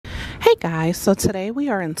Hey guys, so today we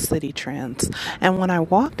are in Citi Trends, and when I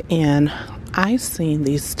walked in, I seen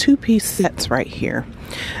these two-piece sets right here.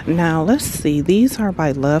 Now let's see, these are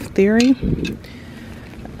by Love Theory.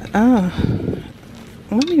 Let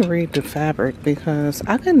me read the fabric because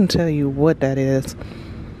I couldn't tell you what that is.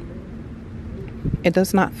 It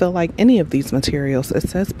does not feel like any of these materials. It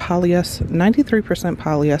says polyester, 93%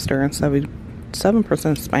 polyester and 7%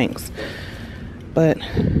 Spanx. But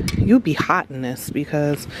you'll be hot in this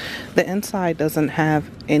because the inside doesn't have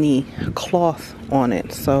any cloth on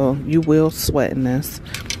it, so you will sweat in this.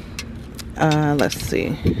 Let's see,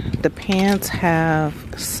 the pants have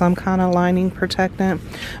some kind of lining protectant,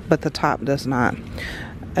 but the top does not.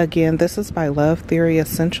 Again, this is by Love Theory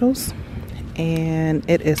Essentials, and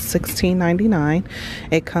it is $16.99.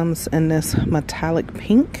 It comes in this metallic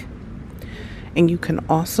pink, and you can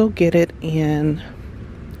also get it in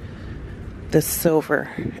the silver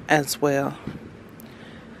as well.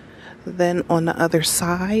 Then on the other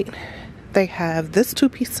side, they have this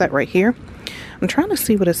two-piece set right here. I'm trying to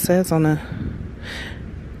see what it says on the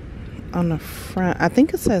front. I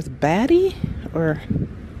think it says Baddie or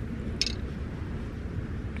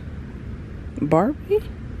Barbie.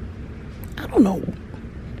 I don't know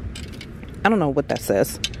what that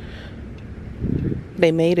says.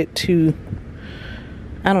 They made it to,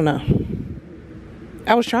 I don't know.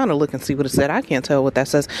 I was trying to look and see what it said. I can't tell what that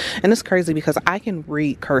says. And it's crazy because I can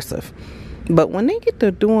read cursive. But when they get to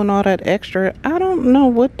doing all that extra, I don't know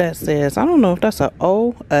what that says. I don't know if that's a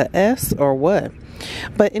O, a S, or what.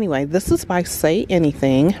 But anyway, this is by Say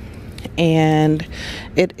Anything. And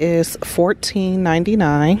it is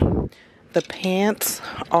 $14.99. The pants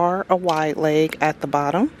are a wide leg at the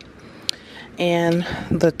bottom. And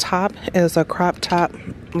the top is a crop top,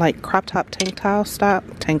 like crop top tank towel style.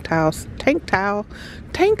 Tank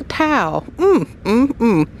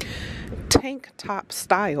top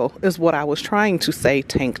style is what I was trying to say.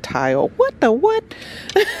 Tank tile. What the what?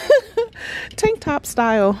 Tank top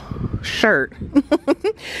style shirt.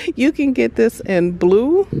 You can get this in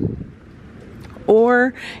blue,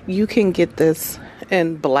 or you can get this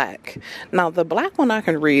in black. Now the black one I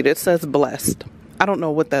can read. It says blessed. I don't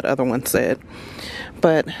know what that other one said.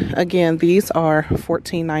 But again, these are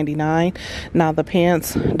 $14.99. Now the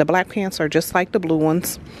pants, the black pants are just like the blue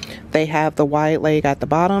ones. They have the wide leg at the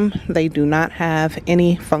bottom. They do not have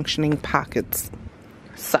any functioning pockets.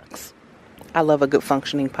 Sucks. I love a good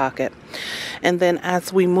functioning pocket. And then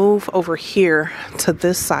as we move over here to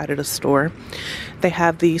this side of the store, they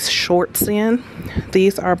have these shorts in.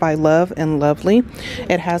 These are by Love and Lovely.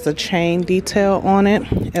 It has a chain detail on it.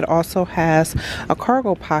 It also has a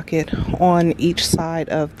cargo pocket on each side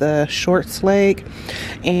of the shorts leg,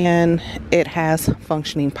 and it has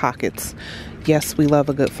functioning pockets. Yes, we love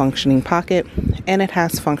a good functioning pocket, and it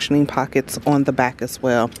has functioning pockets on the back as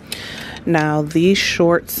well. Now these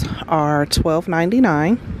shorts are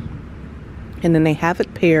 $12.99, and then they have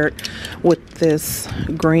it paired with this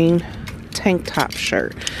green tank top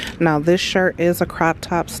shirt. Now this shirt is a crop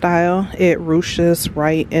top style. It ruches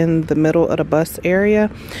right in the middle of the bust area,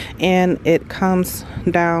 and it comes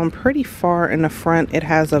down pretty far in the front. It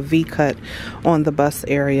has a V cut on the bust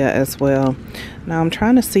area as well. Now I'm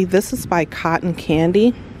trying to see, this is by Cotton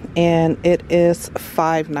Candy, and it is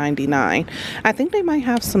 $5.99. I think they might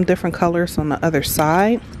have some different colors on the other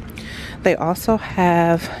side. They also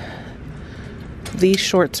have these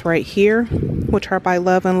shorts right here, which are by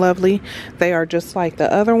Love and Lovely. They are just like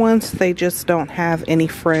the other ones. They just don't have any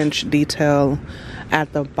fringe detail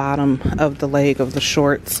at the bottom of the leg of the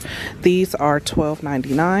shorts. These are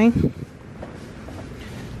 $12.99.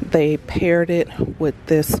 They paired it with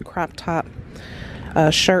this crop top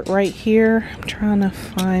shirt right here. I'm trying to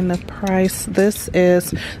find the price. This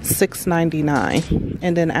is $6.99.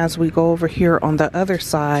 And then as we go over here on the other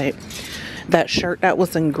side, that shirt that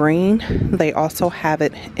was in green, they also have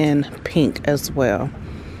it in pink as well.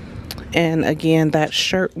 And again, that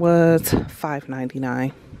shirt was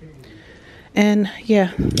 $5.99. And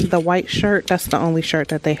yeah, the white shirt, that's the only shirt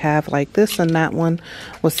that they have like this, and that one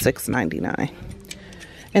was $6.99.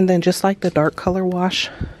 And then just like the dark color wash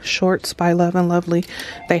shorts by Love and Lovely,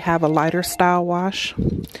 they have a lighter style wash,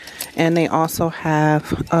 and they also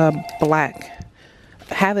have a black,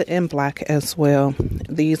 have it in black as well.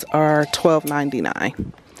 These are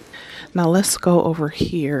 $12.99. Now let's go over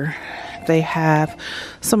here. They have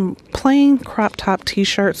some plain crop top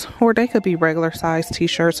t-shirts, or they could be regular size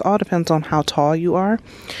t-shirts. All depends on how tall you are.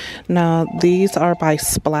 Now these are by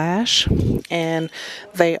Splash, and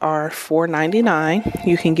they are $4.99.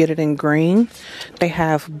 You can get it in green. They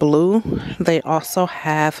have blue. They also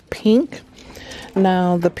have pink.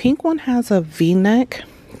 Now the pink one has a V-neck,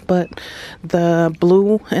 but the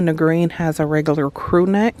blue and the green has a regular crew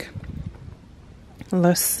neck.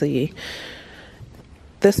 Let's see.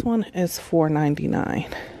 This one is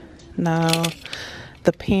 $4.99. Now,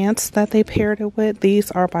 the pants that they paired it with,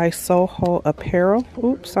 these are by Soho Apparel.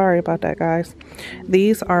 Oops, sorry about that, guys.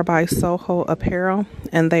 These are by Soho Apparel,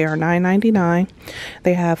 and they are $9.99.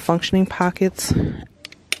 They have functioning pockets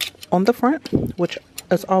on the front, which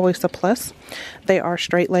is always a plus. They are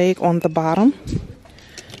straight leg on the bottom,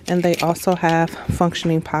 and they also have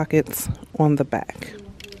functioning pockets on the back.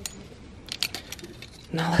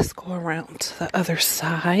 Now let's go around to the other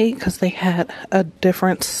side because they had a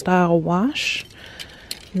different style wash.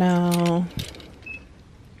 Now,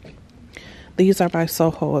 these are by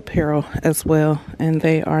Soho Apparel as well, and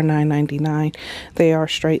they are $9.99. They are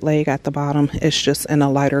straight leg at the bottom. It's just in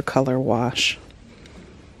a lighter color wash.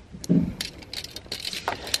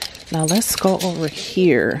 Now let's go over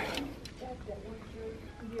here.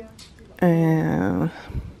 And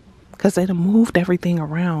because they moved everything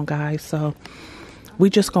around, guys, so we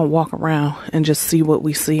just gonna walk around and just see what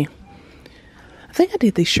we see. I think I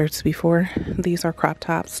did these shirts before. These are crop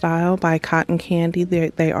top style by Cotton Candy.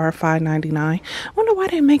 They are $5.99. I wonder why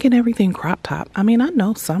they're making everything crop top. I mean, I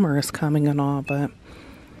know summer is coming and all, but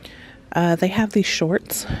they have these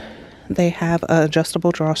shorts. They have an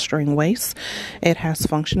adjustable drawstring waist. It has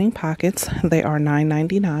functioning pockets. They are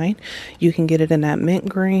 $9.99. You can get it in that mint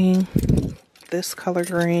green, this color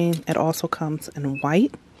green. It also comes in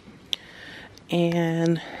white.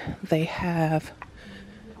 And they have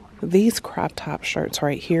these crop top shirts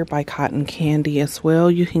right here by Cotton Candy as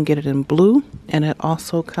well. You can get it in blue, and it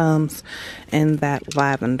also comes in that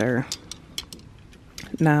lavender.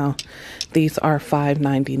 Now, these are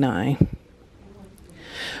 $5.99.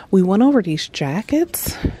 We went over these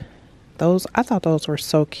jackets. I thought those were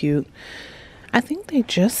so cute. I think they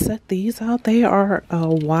just set these out. They are a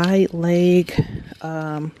wide leg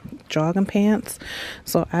jogging pants.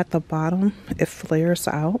 So at the bottom, it flares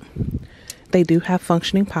out. They do have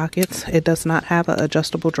functioning pockets. It does not have an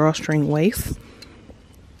adjustable drawstring waist.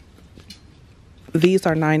 These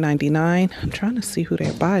are $9.99. I'm trying to see who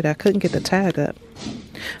they're by. I couldn't get the tag up.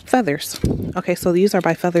 Feathers. Okay, so these are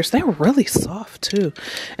by Feathers. They're really soft too.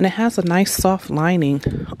 And it has a nice soft lining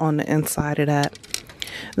on the inside of that.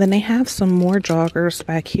 Then they have some more joggers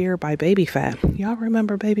back here by Baby Fat. Y'all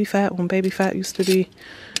remember Baby Fat when Baby Fat used to be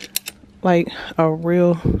like a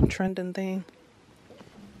real trending thing?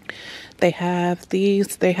 They have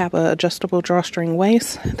these. They have an adjustable drawstring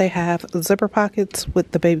waist. They have zipper pockets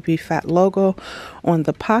with the Baby Fat logo on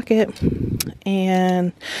the pocket.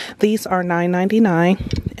 And these are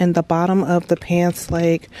 $9.99. And the bottom of the pants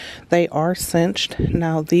leg, they are cinched.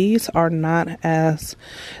 Now, these are not as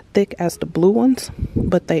thick as the blue ones,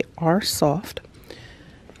 but they are soft.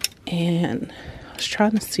 And I was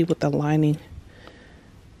trying to see what the lining.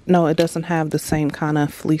 No, it doesn't have the same kind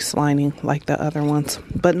of fleece lining like the other ones.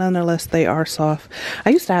 But nonetheless, they are soft. I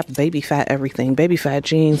used to have Baby Fat everything. Baby Fat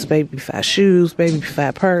jeans, Baby Fat shoes, Baby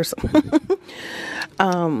Fat purse.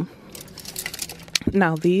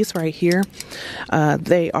 Now, these right here,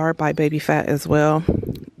 they are by Baby Fat as well.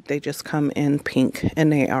 They just come in pink,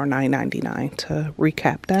 and they are $9.99 to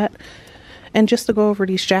recap that. And just to go over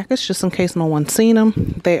these jackets, just in case no one's seen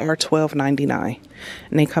them, they are $12.99.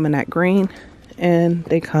 And they come in that green. And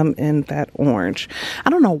they come in that orange. I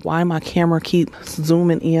don't know why my camera keeps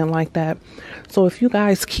zooming in like that. So if you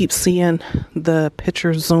guys keep seeing the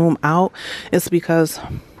picture zoom out, it's because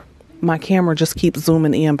my camera just keeps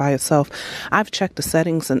zooming in by itself. I've checked the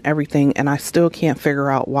settings and everything, and I still can't figure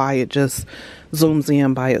out why it just zooms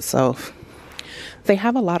in by itself. They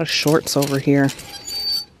have a lot of shorts over here.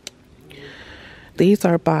 These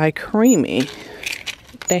are by Creamy.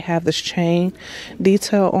 They have this chain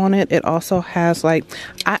detail on it. It also has like,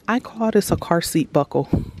 I call this a car seat buckle,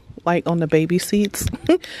 like on the baby seats.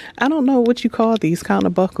 I don't know what you call these kind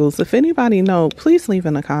of buckles. If anybody know, please leave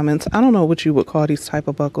in the comments. I don't know what you would call these type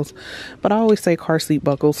of buckles, but I always say car seat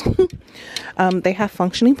buckles. They have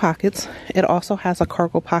functioning pockets. It also has a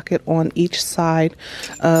cargo pocket on each side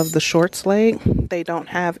of the shorts leg. They don't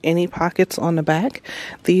have any pockets on the back.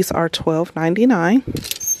 These are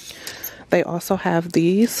 $12.99. They also have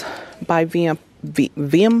these by VIP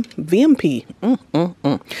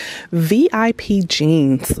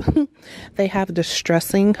jeans. They have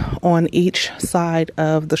distressing on each side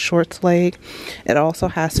of the shorts leg. It also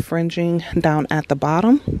has fringing down at the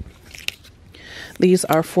bottom. These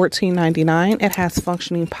are $14.99. It has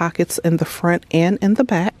functioning pockets in the front and in the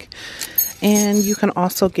back. And you can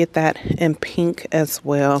also get that in pink as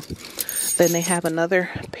well. Then they have another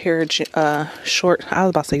pair of short, I was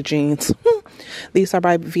about to say jeans. These are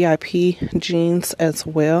by VIP Jeans as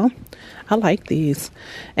well. I like these.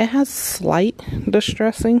 It has slight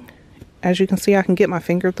distressing. As you can see, I can get my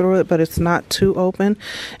finger through it, but it's not too open.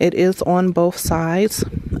 It is on both sides.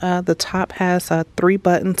 The top has 3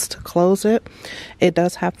 buttons to close it. It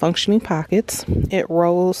does have functioning pockets. It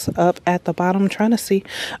rolls up at the bottom. I'm trying to see.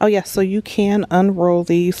 Oh, yeah, so you can unroll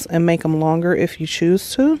these and make them longer if you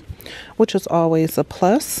choose to, which is always a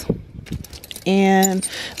plus. And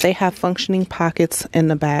they have functioning pockets in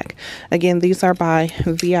the back. Again, these are by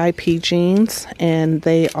VIP Jeans, and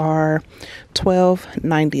they are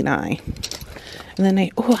 $12.99. And then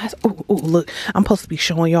they, look, I'm supposed to be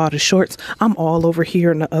showing y'all the shorts. I'm all over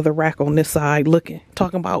here in the other rack on this side looking,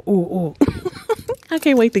 talking about, I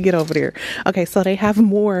can't wait to get over there. Okay, so they have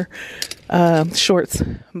more shorts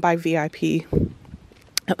by VIP.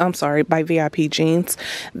 I'm sorry, by VIP Jeans.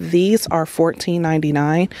 These are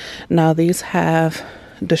 $14.99. Now these have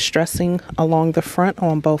distressing along the front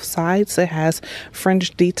on both sides. It has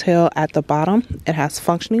fringe detail at the bottom. It has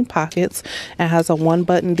functioning pockets. It has a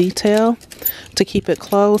 1-button detail to keep it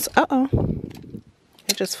closed.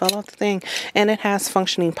 It just fell off the thing. And it has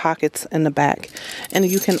functioning pockets in the back. And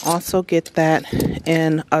you can also get that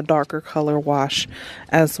in a darker color wash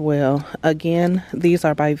as well. Again, these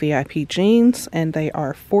are by VIP Jeans, and they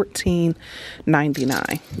are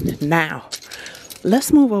 $14.99. Now,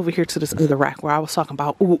 let's move over here to this other rack where I was talking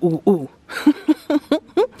about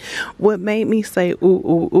What made me say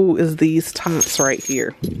is these tops right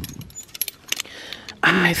here.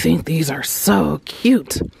 I think these are so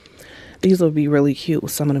cute. These will be really cute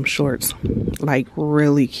with some of them shorts, like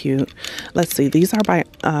really cute. Let's see. These are by,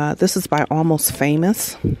 this is by Almost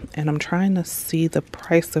Famous, and I'm trying to see the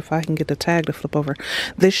price if I can get the tag to flip over.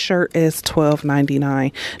 This shirt is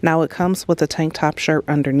 $12.99. Now it comes with a tank top shirt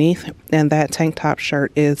underneath, and that tank top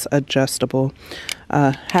shirt is adjustable,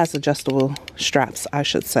 has adjustable straps, I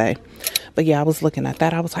should say. But yeah, I was looking at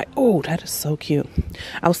that. I was like, oh, that is so cute.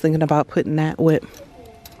 I was thinking about putting that with,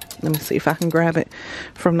 let me see if I can grab it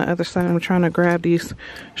from the other side. I'm trying to grab these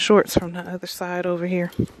shorts from the other side over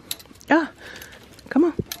here. Come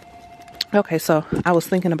on. Okay, so I was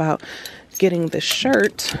thinking about getting this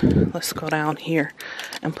shirt. Let's go down here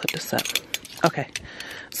and put this up. Okay,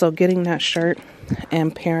 so getting that shirt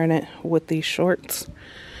and pairing it with these shorts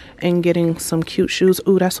and getting some cute shoes.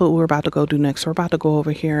 Ooh, that's what we're about to go do next. We're about to go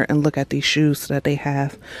over here and look at these shoes that they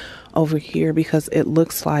have over here, because it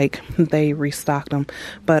looks like they restocked them,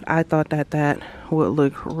 but I thought that would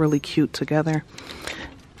look really cute together.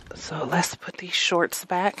 So let's put these shorts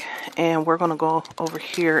back, and we're gonna go over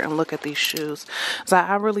here and look at these shoes. So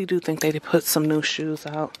I really do think they put some new shoes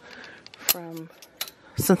out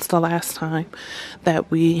since the last time that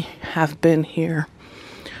we have been here.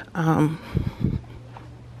 I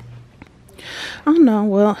don't know.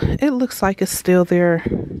 Well, it looks like it's still there.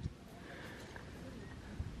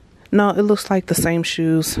 No, it looks like the same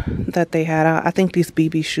shoes that they had out. I think these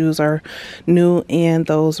BB shoes are new, and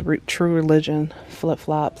those True Religion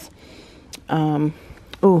flip-flops.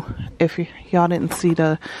 If y'all didn't see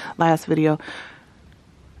the last video,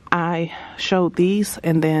 I showed these,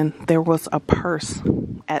 and then there was a purse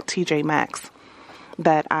at TJ Maxx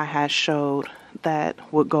that I had showed that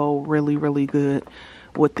would go really, really good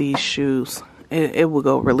with these shoes. It will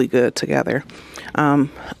go really good together.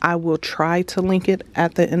 I will try to link it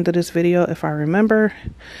at the end of this video if I remember.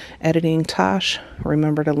 Editing Tosh,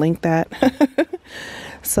 remember to link that.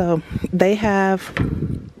 So they have,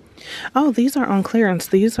 these are on clearance.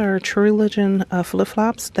 These are True Religion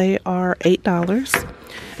flip-flops. They are $8.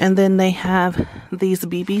 And then they have these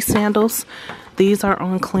BB sandals. These are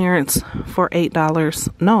on clearance for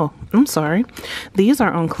 $8. No, I'm sorry. These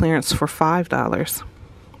are on clearance for $5.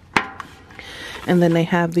 And then they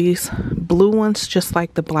have these blue ones, just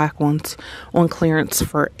like the black ones, on clearance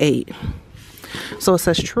for $8. So it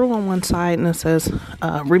says True on one side, and it says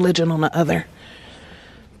Religion on the other.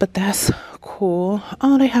 But that's cool.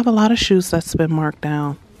 Oh, they have a lot of shoes that's been marked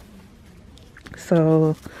down.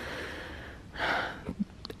 So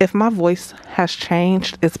if my voice has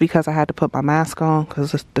changed, it's because I had to put my mask on,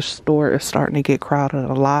 because the store is starting to get crowded.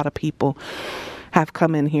 A lot of people have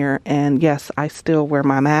come in here, and yes, I still wear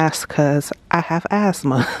my mask because I have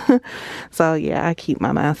asthma. So yeah, I keep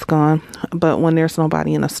my mask on, but when there's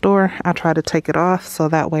nobody in the store, I try to take it off so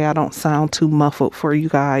that way I don't sound too muffled for you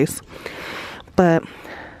guys. But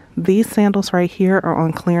these sandals right here are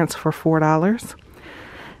on clearance for $4.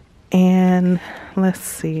 And let's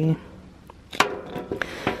see,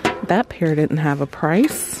 that pair didn't have a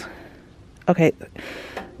price. Okay,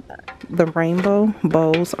 the rainbow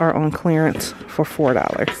bows are on clearance for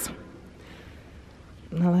 $4.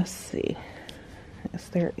 Now let's see. Is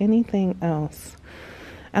there anything else?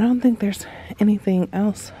 I don't think there's anything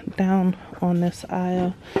else down on this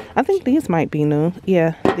aisle. I think these might be new.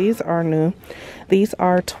 Yeah, these are new. These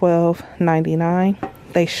are $12.99.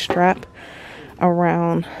 They strap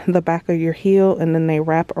around the back of your heel and then they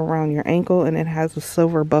wrap around your ankle, and it has a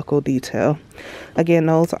silver buckle detail. Again,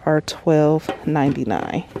 those are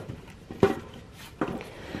 $12.99.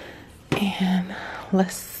 And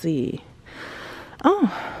let's see. Oh,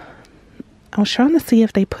 I was trying to see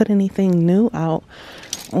if they put anything new out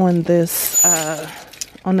on this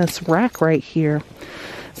rack right here.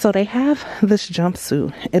 So they have this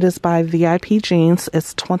jumpsuit. It is by VIP Jeans.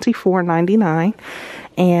 It's $24.99,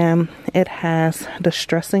 and it has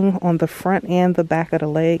distressing on the front and the back of the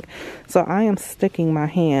leg. So I am sticking my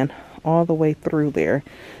hand all the way through there,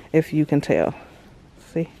 if you can tell.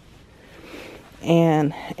 See?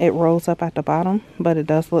 And it rolls up at the bottom, but it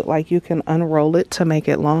does look like you can unroll it to make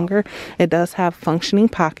it longer. It does have functioning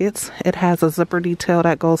pockets. It has a zipper detail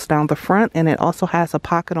that goes down the front, and it also has a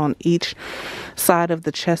pocket on each side of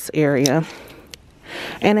the chest area.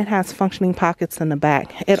 And it has functioning pockets in the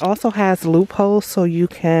back. It also has loopholes, so you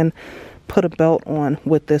can put a belt on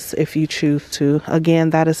with this if you choose to. Again,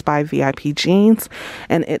 that is by VIP Jeans,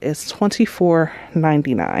 and it is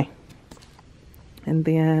 $24.99. And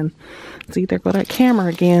then, see, there go that camera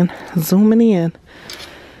again, zooming in.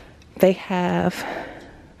 They have,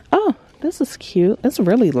 oh, this is cute. It's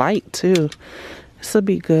really light too. This will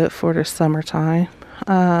be good for the summertime.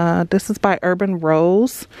 This is by Urban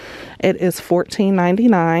Rose. It is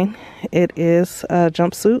 $14.99. It is a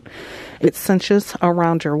jumpsuit. It cinches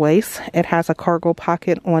around your waist. It has a cargo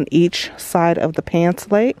pocket on each side of the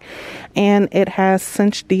pants leg, and it has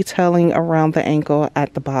cinch detailing around the ankle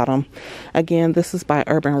at the bottom. Again, this is by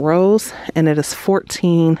Urban Rose, and it is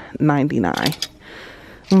 $14.99.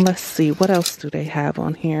 Let's see, what else do they have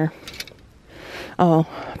on here? Oh,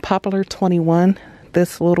 Popular 21.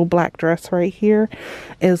 This little black dress right here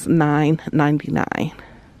is $9.99.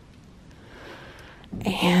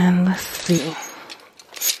 And let's see.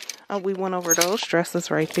 Oh, we went over those dresses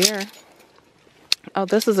right there. Oh,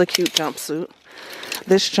 this is a cute jumpsuit.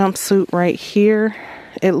 This jumpsuit right here,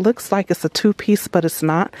 it looks like it's a two-piece, but it's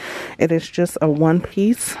not. It is just a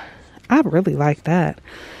one-piece. I really like that.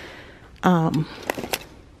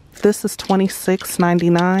 This is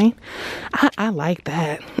 $26.99. I like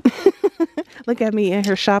that. Look at me in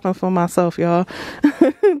here shopping for myself, y'all.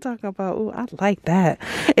 Talking about, ooh, I like that.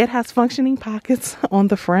 It has functioning pockets on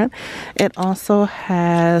the front. It also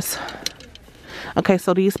has, okay,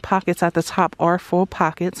 so these pockets at the top are full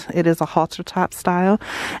pockets. It is a halter top style,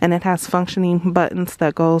 and it has functioning buttons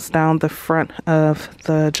that goes down the front of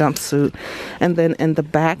the jumpsuit. And then in the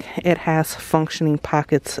back, it has functioning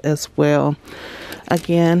pockets as well.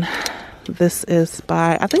 Again, this is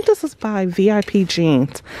by, I think this is by VIP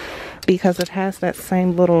Jeans, because it has that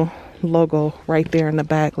same little logo right there in the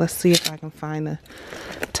back. Let's see if I can find a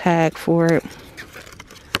tag for it.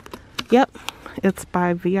 Yep, it's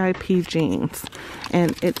by VIP Jeans,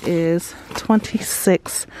 and it is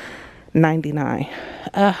 $26.99.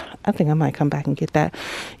 I think I might come back and get that.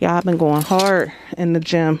 Yeah, I've been going hard in the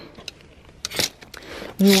gym.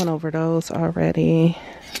 We went over those already.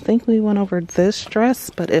 I think we went over this dress,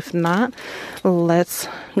 but if not, let's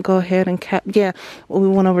go ahead and yeah, we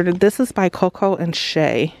went over to, this is by Coco and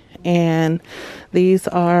Shay, and these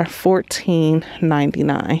are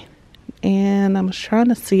 $14.99. And I'm trying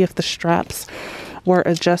to see if the straps were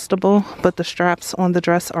adjustable, but the straps on the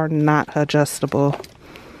dress are not adjustable.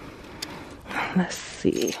 Let's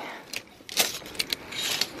see.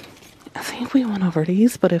 I think we went over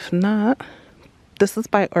these, but if not, this is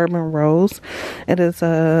by Urban Rose. It is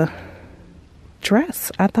a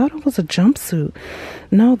dress. I thought it was a jumpsuit.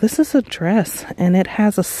 No, this is a dress, and it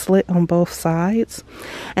has a slit on both sides.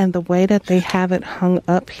 And the way that they have it hung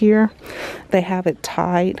up here, they have it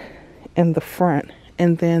tied in the front,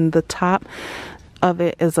 and then the top of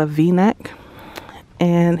it is a V-neck.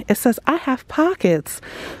 And it says, I have pockets.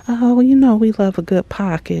 Oh, you know we love a good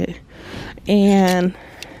pocket. And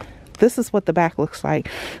this is what the back looks like.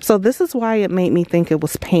 So this is why it made me think it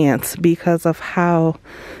was pants, because of how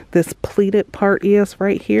this pleated part is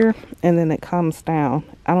right here, and then it comes down.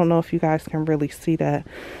 I don't know if you guys can really see that,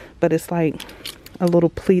 but it's like a little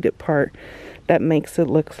pleated part that makes it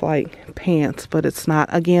look like pants, but it's not.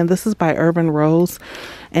 Again, this is by Urban Rose,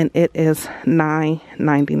 and it is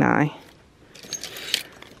 $9.99.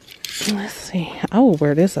 Let's see. I will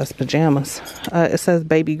wear this as pajamas. It says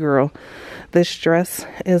baby girl. This dress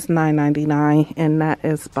is $9.99, and that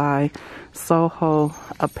is by Soho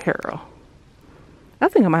Apparel. I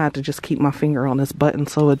think I might have to just keep my finger on this button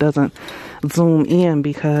so it doesn't zoom in,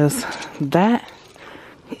 because that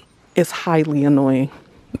is highly annoying.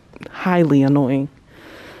 Highly annoying.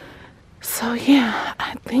 So yeah,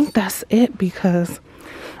 I think that's it because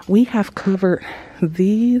we have covered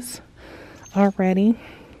these already.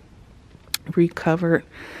 We covered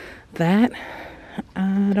that.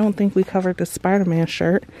 I don't think we covered the Spider-Man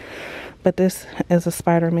shirt, but this is a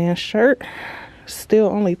Spider-Man shirt. Still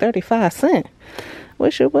only 35 cents.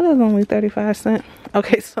 Wish it was only 35 cents.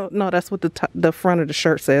 Okay, so no, that's what the front of the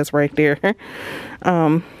shirt says right there.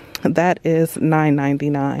 That is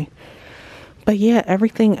 $9.99. But yeah,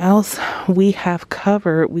 everything else we have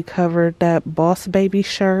covered. We covered that Boss Baby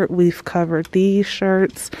shirt. We've covered these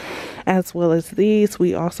shirts as well as these.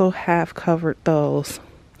 We also have covered those.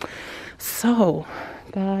 So,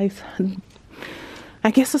 guys,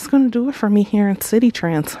 I guess it's going to do it for me here in Citi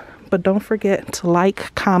Trends. But don't forget to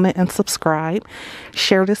like, comment, and subscribe.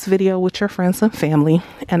 Share this video with your friends and family.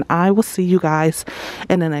 And I will see you guys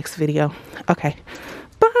in the next video. Okay.